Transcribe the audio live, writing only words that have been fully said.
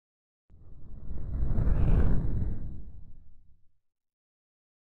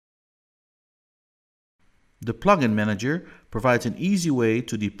The Plugin Manager provides an easy way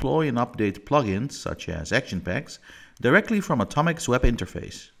to deploy and update plugins, such as action packs, directly from Automic's web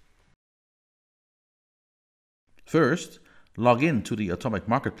interface. First, log in to the Automic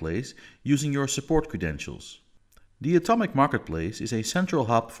Marketplace using your support credentials. The Automic Marketplace is a central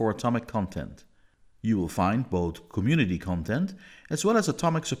hub for Automic content. You will find both community content as well as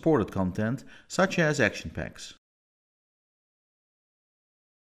Automic supported content, such as action packs.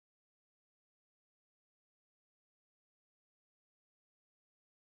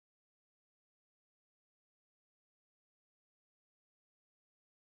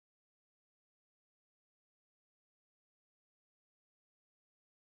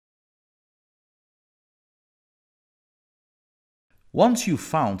 Once you've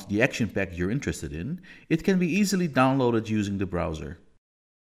found the action pack you're interested in, it can be easily downloaded using the browser.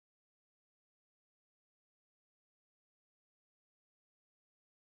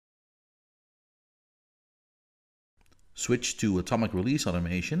 Switch to Automic Release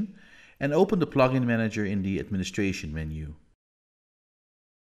Automation and open the Plugin Manager in the Administration menu.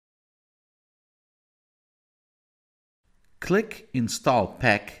 Click Install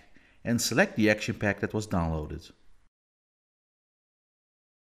Pack and select the action pack that was downloaded.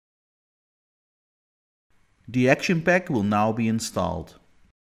 The action pack will now be installed.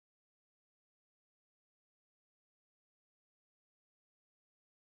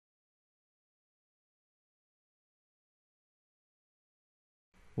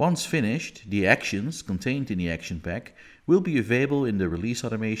 Once finished, the actions contained in the action pack will be available in the Release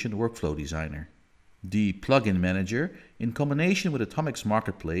Automation Workflow Designer. The Plugin Manager, in combination with Automic's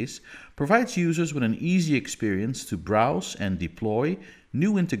Marketplace, provides users with an easy experience to browse and deploy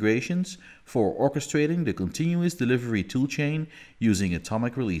new integrations for orchestrating the continuous delivery toolchain using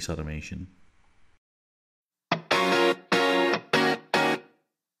Automic Release Automation.